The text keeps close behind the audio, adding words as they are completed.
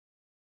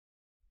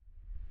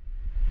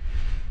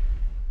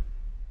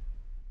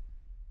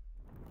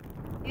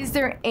Is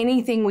there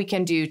anything we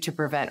can do to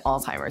prevent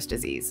Alzheimer's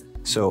disease?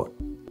 So,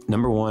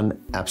 number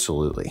one,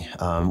 absolutely.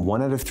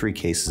 1 out of 3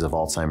 cases of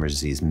Alzheimer's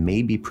disease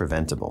may be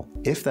preventable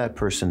if that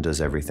person does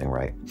everything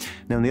right.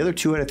 Now, in the other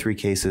 2 out of 3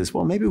 cases,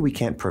 well, maybe we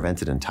can't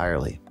prevent it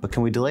entirely, but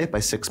can we delay it by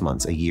 6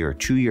 months, a year,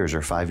 2 years,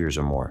 or 5 years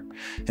or more?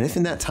 And if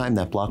in that time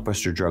that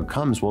blockbuster drug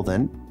comes, well,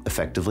 then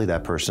effectively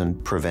that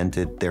person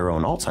prevented their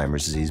own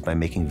Alzheimer's disease by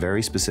making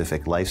very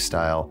specific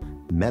lifestyle,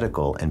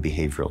 medical, and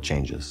behavioral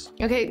changes.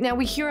 Okay, now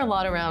we hear a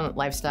lot around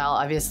lifestyle.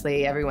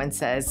 Obviously, everyone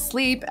says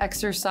sleep,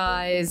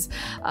 exercise,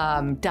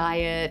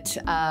 diet.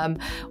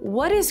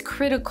 What is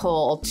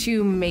critical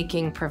to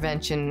making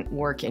prevention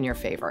work in your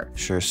favor?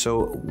 Sure.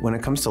 So when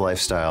it comes to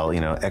lifestyle,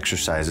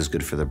 exercise is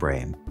good for the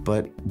brain.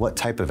 But what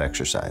type of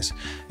exercise?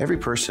 Every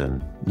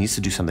person needs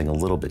to do something a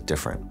little bit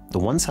different. The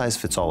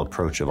one-size-fits-all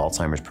approach of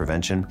Alzheimer's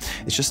prevention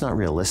is just not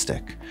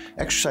realistic.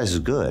 Exercise is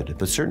good,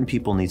 but certain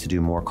people need to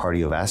do more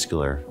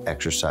cardiovascular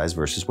exercise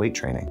versus weight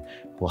training.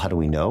 Well, how do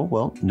we know?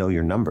 Well, know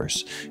your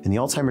numbers. In the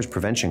Alzheimer's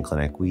Prevention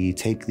Clinic, we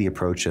take the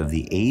approach of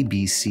the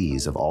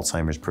ABCs of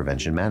Alzheimer's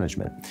prevention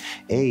management.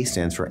 A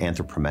stands for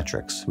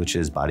anthropometrics, which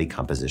is body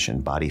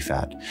composition, body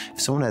fat. If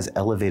someone has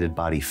elevated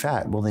body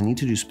fat, well, they need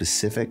to do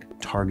specific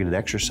targeted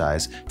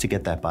exercise to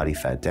get that body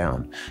fat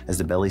down. As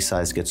the belly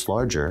size gets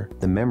larger,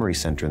 the memory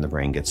center in the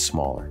brain gets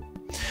smaller.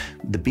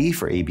 The B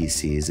for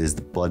ABCs is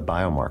the blood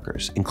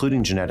biomarkers,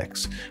 including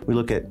genetics. We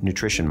look at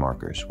nutrition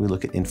markers, we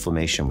look at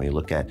inflammation, we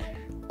look at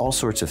all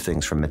sorts of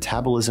things from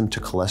metabolism to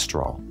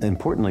cholesterol.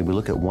 Importantly, we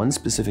look at one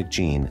specific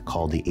gene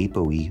called the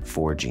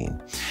ApoE4 gene.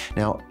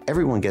 Now,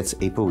 everyone gets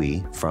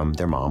ApoE from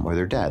their mom or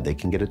their dad. They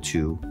can get a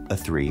 2, a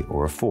 3,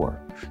 or a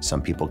 4. Some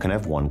people can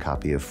have 1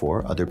 copy of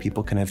 4, other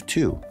people can have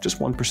 2. Just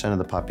 1% of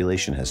the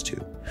population has 2.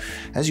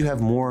 As you have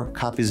more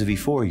copies of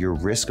E4, your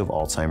risk of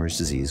Alzheimer's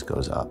disease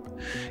goes up.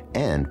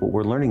 And what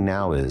we're learning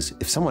now is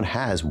if someone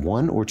has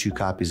 1 or 2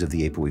 copies of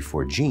the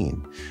ApoE4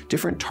 gene,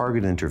 different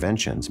targeted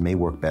interventions may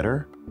work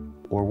better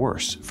or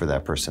worse for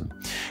that person.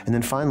 And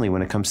then finally,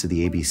 when it comes to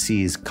the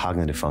ABC's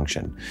cognitive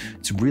function,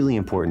 it's really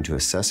important to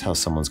assess how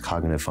someone's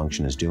cognitive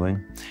function is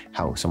doing,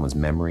 how someone's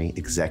memory,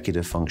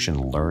 executive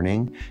function,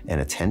 learning, and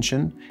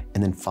attention,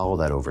 and then follow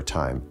that over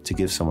time to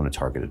give someone a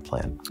targeted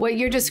plan. What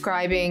you're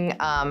describing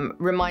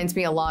reminds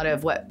me a lot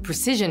of what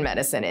precision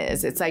medicine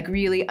is. It's like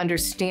really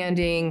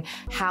understanding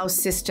how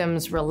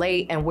systems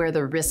relate and where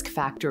the risk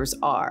factors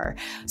are.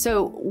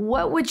 So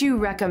what would you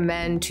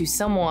recommend to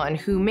someone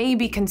who may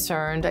be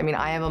concerned? I mean,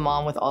 I have a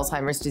mom with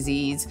Alzheimer's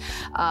disease.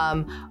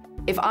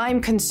 If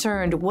I'm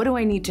concerned, what do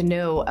I need to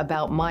know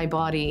about my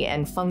body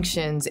and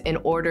functions in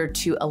order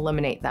to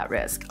eliminate that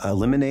risk?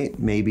 Eliminate,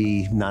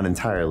 maybe not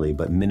entirely,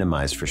 but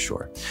minimize for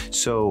sure.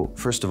 So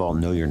first of all,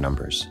 know your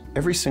numbers.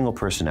 Every single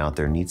person out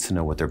there needs to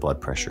know what their blood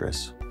pressure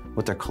is,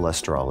 what their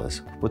cholesterol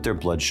is, what their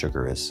blood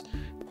sugar is,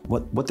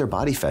 what their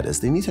body fat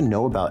is. They need to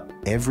know about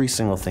every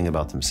single thing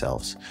about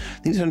themselves.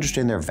 They need to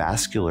understand their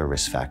vascular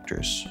risk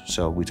factors.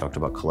 So we talked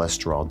about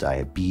cholesterol,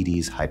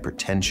 diabetes,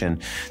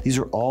 hypertension. These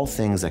are all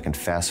things that can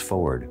fast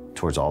forward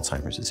towards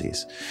Alzheimer's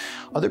disease.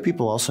 Other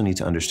people also need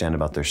to understand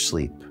about their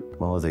sleep.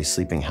 Well, are they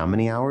sleeping how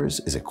many hours?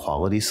 Is it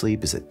quality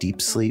sleep? Is it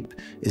deep sleep?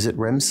 Is it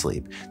Rem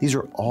sleep? These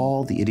are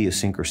all the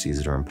idiosyncrasies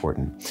that are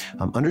important.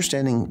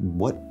 Understanding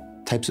what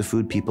types of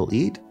food people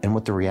eat and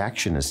what the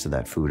reaction is to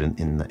that food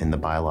in the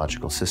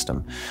biological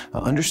system.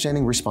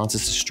 Understanding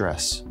responses to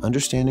stress,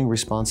 understanding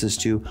responses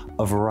to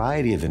a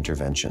variety of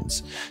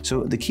interventions.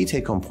 So the key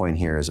take-home point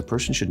here is a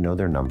person should know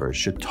their numbers,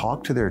 should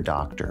talk to their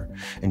doctor,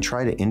 and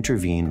try to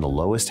intervene the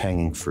lowest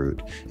hanging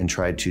fruit and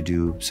try to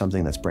do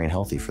something that's brain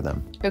healthy for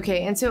them.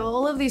 Okay, and so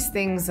all of these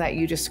things that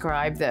you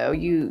described, though,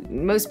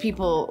 most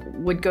people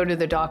would go to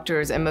the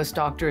doctors and most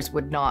doctors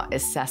would not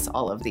assess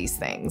all of these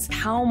things.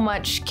 How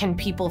much can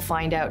people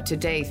find out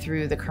today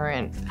through the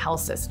current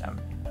health system?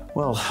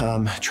 Well,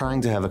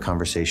 trying to have a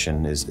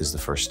conversation is the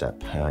first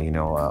step.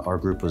 Our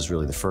group was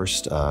really the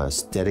first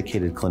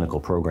dedicated clinical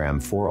program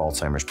for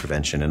Alzheimer's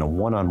prevention in a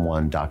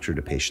one-on-one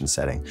doctor-to-patient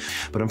setting.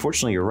 But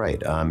unfortunately, you're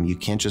right. You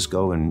can't just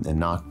go and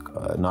knock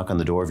on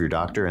the door of your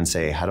doctor and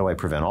say, how do I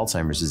prevent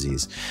Alzheimer's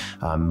disease?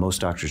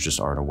 Most doctors just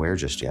aren't aware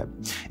just yet.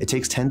 It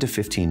takes 10 to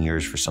 15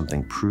 years for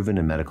something proven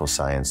in medical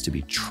science to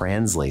be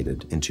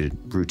translated into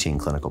routine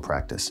clinical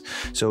practice.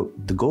 So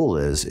the goal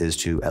is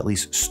to at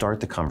least start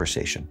the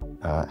conversation.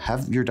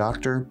 Have your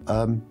doctor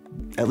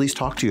at least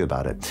talk to you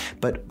about it.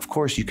 But of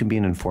course, you can be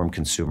an informed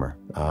consumer.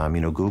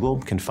 Google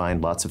can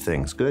find lots of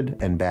things, good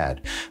and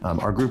bad.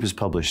 Our group has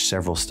published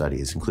several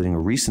studies, including a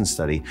recent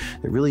study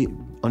that really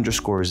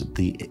underscores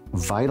the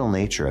vital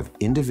nature of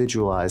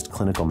individualized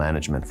clinical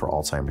management for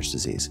Alzheimer's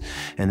disease.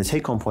 And the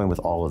take-home point with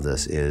all of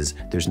this is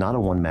there's not a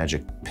one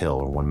magic pill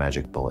or one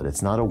magic bullet.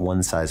 It's not a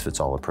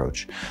one-size-fits-all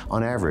approach.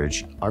 On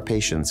average, our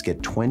patients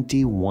get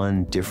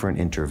 21 different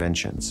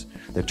interventions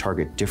that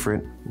target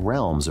different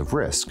realms of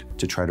risk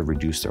to try to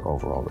reduce their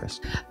overall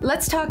risk.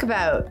 Let's talk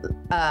about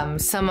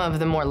some of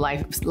the more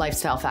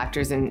lifestyle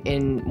factors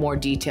in more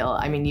detail.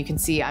 I mean, you can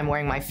see I'm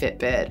wearing my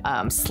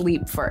Fitbit.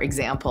 Sleep, for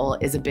example,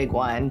 is a big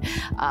one.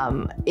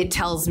 It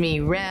tells me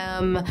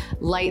REM,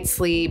 light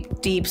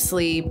sleep, deep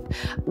sleep.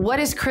 What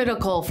is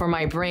critical for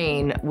my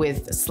brain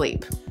with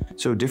sleep?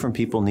 So different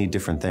people need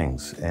different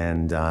things.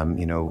 And,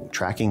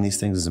 tracking these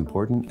things is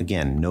important.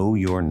 Again, know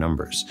your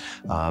numbers.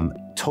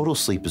 Total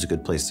sleep is a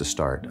good place to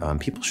start.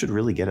 People should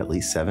really get at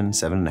least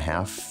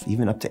 7.5,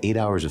 even up to 8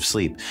 hours of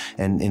sleep.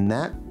 And in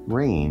that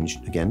range,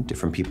 again,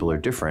 different people are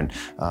different,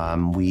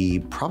 we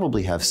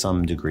probably have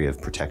some degree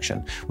of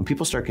protection. When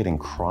people start getting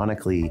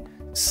chronically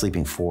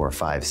sleeping 4,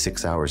 5,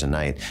 6 hours a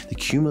night, the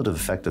cumulative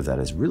effect of that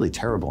is really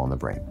terrible on the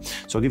brain.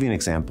 So I'll give you an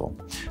example.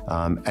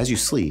 As you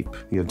sleep,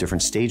 you have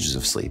different stages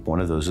of sleep. One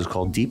of those is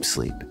called deep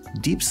sleep.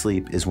 Deep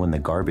sleep is when the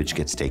garbage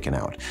gets taken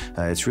out.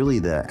 It's really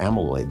the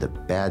amyloid, the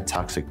bad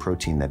toxic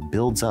protein that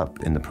builds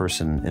up in the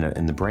person,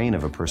 in the brain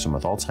of a person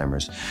with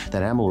Alzheimer's.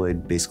 That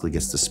amyloid basically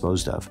gets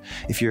disposed of.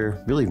 If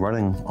you're really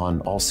running on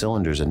all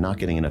cylinders and not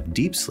getting enough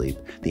deep sleep,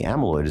 the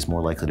amyloid is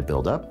more likely to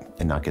build up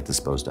and not get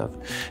disposed of.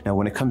 Now,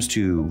 when it comes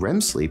to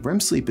REM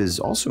sleep is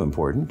also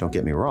important, don't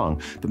get me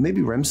wrong, but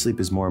maybe REM sleep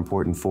is more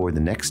important for the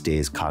next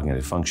day's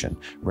cognitive function.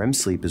 REM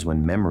sleep is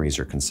when memories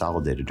are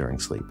consolidated during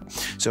sleep.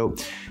 So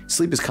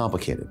sleep is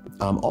complicated.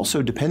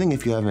 Also, depending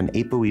if you have an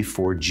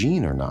ApoE4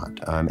 gene or not,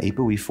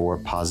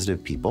 ApoE4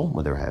 positive people,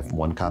 whether they have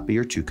 1 copy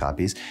or 2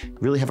 copies,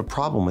 really have a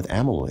problem with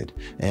amyloid.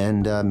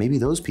 And maybe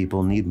those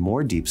people need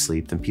more deep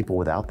sleep than people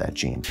without that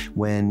gene.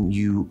 When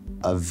you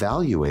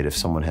evaluate if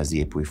someone has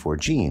the ApoE4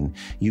 gene,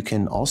 you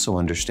can also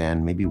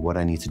understand maybe what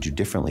I need to do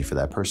differently for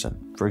that person.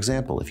 For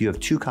example, if you have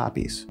 2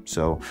 copies,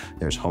 so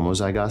there's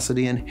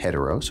homozygosity and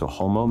hetero, so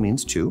homo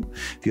means 2.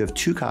 If you have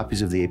 2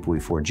 copies of the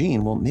ApoE4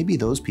 gene, well, maybe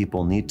those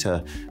people need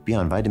to be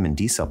on vitamin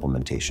D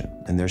supplementation.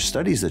 And there's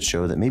studies that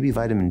show that maybe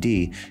vitamin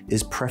D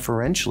is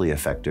preferentially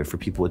effective for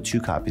people with 2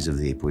 copies of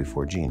the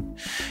ApoE4 gene.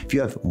 If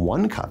you have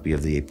 1 copy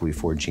of the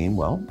ApoE4 gene,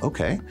 well,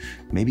 okay,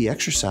 maybe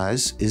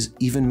exercise is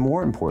even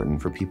more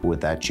important for people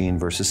with that gene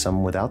versus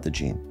someone without the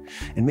gene.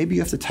 And maybe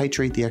you have to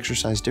titrate the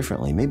exercise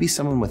differently. Maybe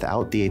someone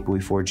without the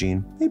ApoE4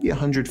 gene, maybe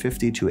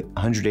 150 to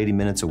 180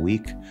 minutes a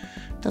week,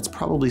 that's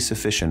probably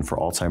sufficient for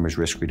Alzheimer's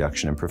risk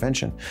reduction and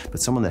prevention.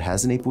 But someone that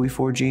has an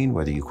ApoE4 gene,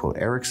 whether you quote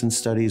Issacson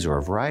studies or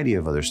a variety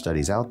of other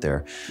studies out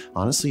there,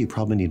 honestly, you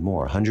probably need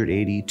more,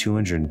 180,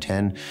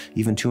 210,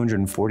 even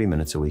 240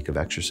 minutes a week of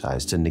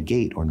exercise to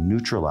negate or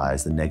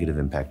neutralize the negative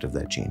impact of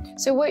that gene.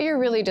 So what you're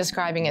really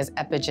describing is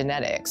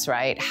epigenetics,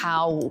 right?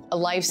 How a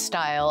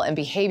lifestyle and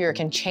behavior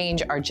can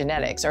change our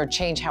genetics, or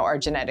change how our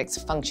genetics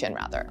function,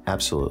 rather.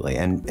 Absolutely.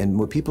 And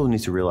what people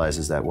need to realize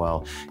is that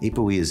while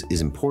ApoE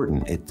is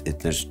important,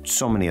 there's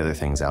so many other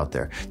things out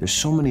there. There's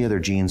so many other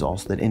genes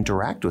also that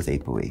interact with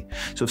ApoE.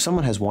 So if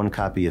someone has 1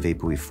 copy of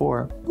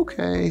ApoE4,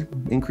 okay,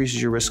 increases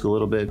your risk a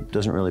little bit,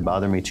 doesn't really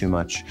bother me too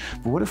much.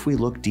 But what if we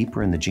look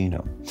deeper in the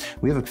genome?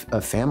 We have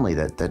a family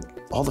that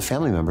all the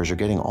family members are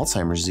getting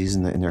Alzheimer's disease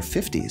in their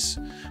 50s.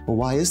 Well,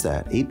 why is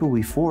that?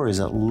 ApoE4 is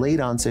a late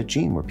onset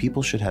gene where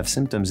people should have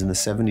symptoms in the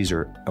 70s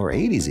or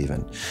 80s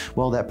even.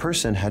 Well, that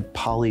person had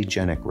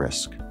polygenic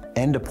risk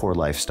and a poor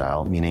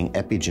lifestyle, meaning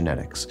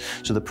epigenetics.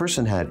 So the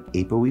person had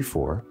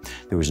ApoE4.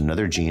 There was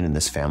another gene in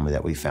this family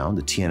that we found,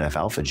 the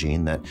TNF-alpha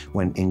gene, that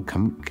when in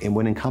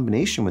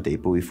combination with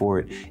ApoE4,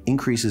 it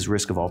increases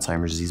risk of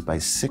Alzheimer's disease by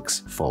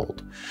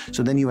 6-fold.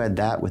 So then you add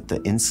that with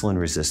the insulin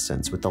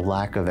resistance, with the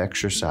lack of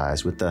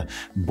exercise, with the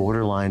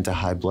borderline to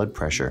high blood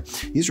pressure.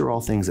 These are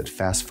all things that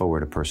fast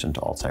forward a person to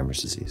Alzheimer's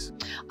disease.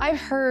 I've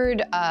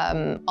heard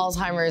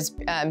Alzheimer's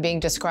being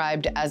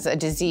described as a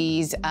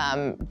disease.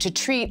 To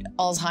treat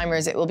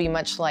Alzheimer's, it will be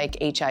much like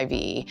HIV.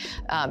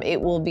 It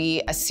will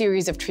be a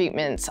series of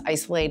treatments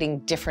isolating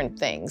different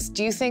things.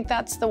 Do you think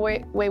that's the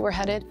way we're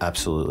headed?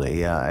 Absolutely,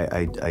 yeah,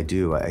 I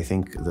do. I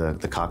think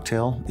the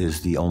cocktail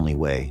is the only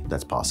way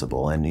that's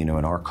possible. And in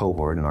our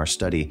cohort, in our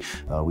study,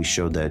 we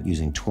showed that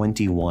using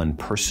 21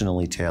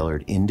 personally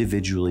tailored,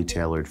 individually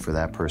tailored for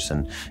that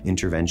person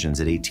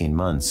interventions at 18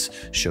 months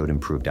showed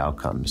improved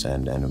outcomes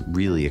and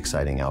really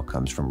exciting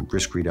outcomes, from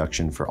risk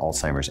reduction for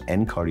Alzheimer's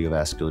and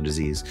cardiovascular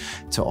disease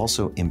to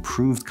also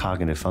improved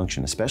cognitive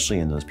function, especially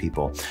in those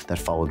people that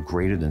followed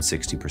greater than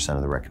 60%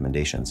 of the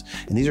recommendations.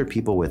 And these are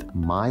people with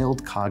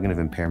mild cognitive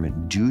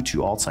impairment due to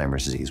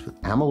Alzheimer's disease, with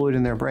amyloid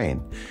in their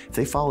brain. If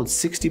they followed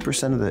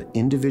 60% of the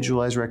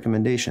individualized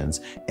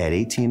recommendations at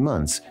 18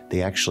 months,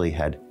 they actually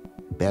had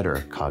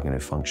better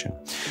cognitive function.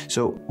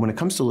 So when it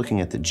comes to looking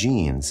at the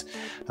genes,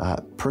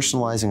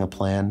 personalizing a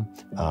plan,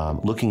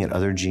 looking at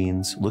other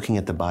genes, looking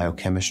at the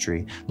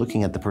biochemistry,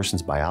 looking at the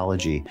person's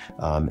biology,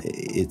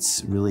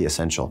 it's really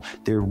essential.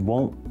 There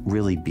won't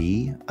really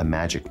be a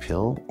magic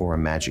pill or a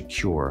magic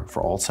cure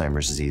for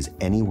Alzheimer's disease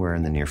anywhere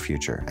in the near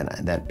future. And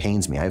that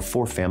pains me. I have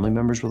 4 family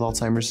members with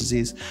Alzheimer's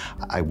disease.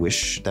 I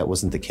wish that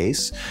wasn't the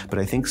case, but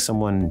I think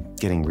someone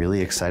getting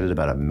really excited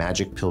about a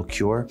magic pill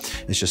cure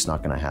is just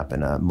not going to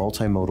happen.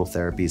 Multimodal therapy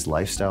therapies,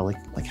 lifestyle,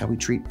 like how we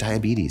treat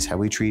diabetes, how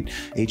we treat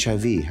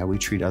HIV, how we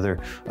treat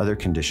other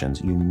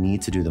conditions. You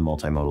need to do the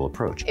multimodal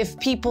approach. If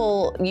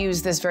people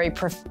use this very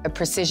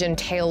precision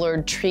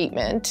tailored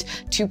treatment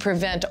to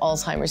prevent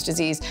Alzheimer's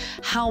disease,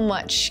 how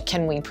much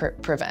can we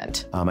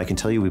prevent? I can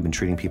tell you we've been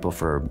treating people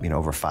for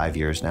over 5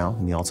 years now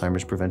in the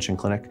Alzheimer's prevention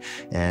clinic.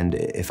 And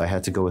if I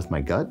had to go with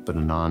my gut, but a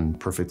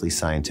non-perfectly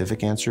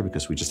scientific answer,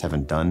 because we just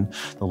haven't done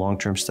the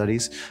long-term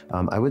studies,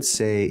 I would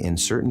say in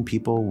certain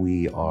people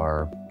we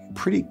are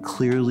pretty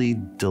clearly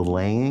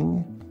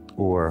delaying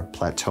or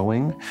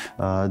plateauing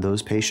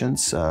those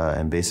patients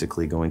and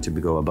basically going to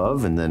go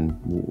above and then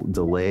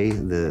delay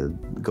the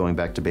going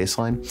back to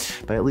baseline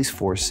by at least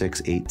 4,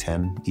 6, 8,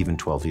 10, even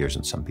 12 years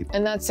in some people.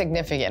 And that's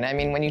significant. I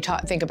mean, when you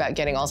think about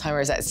getting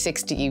Alzheimer's at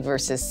 60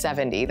 versus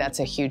 70, that's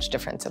a huge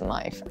difference in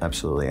life.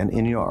 Absolutely.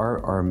 And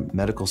our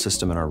medical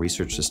system and our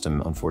research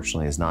system,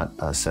 unfortunately, is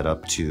not set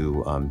up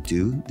to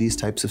do these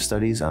types of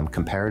studies.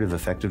 Comparative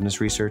effectiveness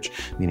research,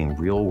 meaning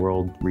real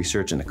world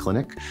research in a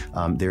clinic,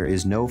 there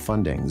is no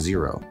funding,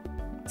 zero,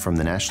 from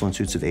the National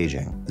Institutes of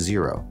Aging,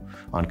 zero,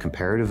 on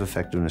comparative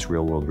effectiveness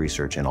real-world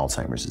research in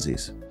Alzheimer's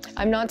disease.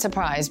 I'm not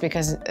surprised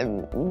because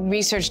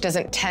research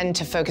doesn't tend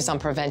to focus on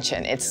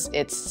prevention.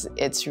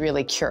 It's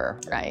really cure,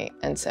 right?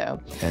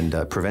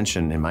 And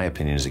prevention, in my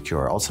opinion, is a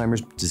cure.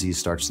 Alzheimer's disease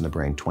starts in the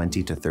brain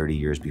 20 to 30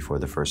 years before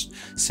the first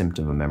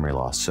symptom of memory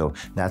loss. So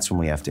that's when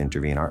we have to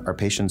intervene. Our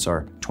patients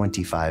are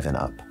 25 and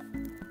up.